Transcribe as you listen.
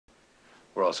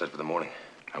We're all set for the morning.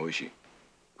 How is she?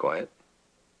 Quiet.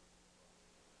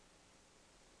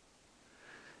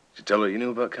 Did you tell her you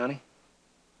knew about Connie?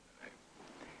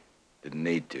 Didn't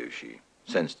need to. She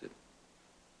sensed it.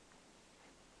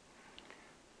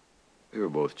 We were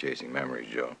both chasing memories,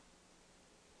 Joe.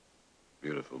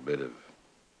 Beautiful bit of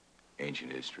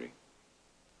ancient history.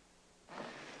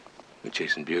 We're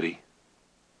chasing beauty.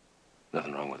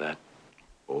 Nothing wrong with that.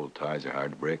 Old ties are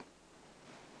hard to break.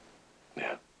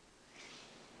 Yeah.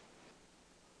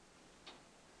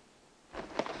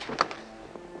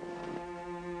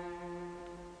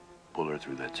 Pull her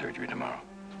through that surgery tomorrow.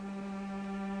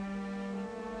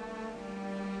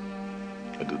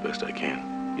 I'll do the best I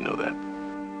can. You know that.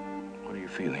 What are your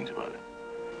feelings about it?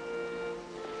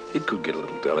 It could get a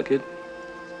little delicate.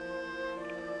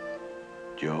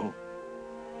 Joe,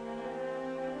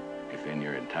 if in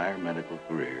your entire medical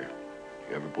career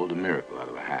you ever pulled a miracle out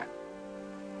of a hat,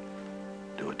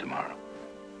 do it tomorrow.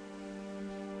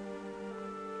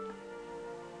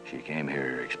 She came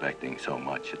here expecting so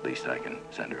much, at least I can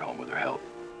send her home with her health.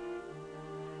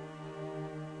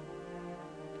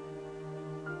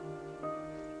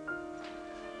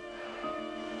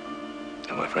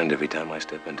 And my friend, every time I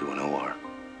step into an OR,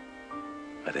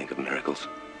 I think of miracles.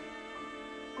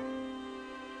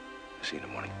 See you in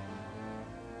the morning.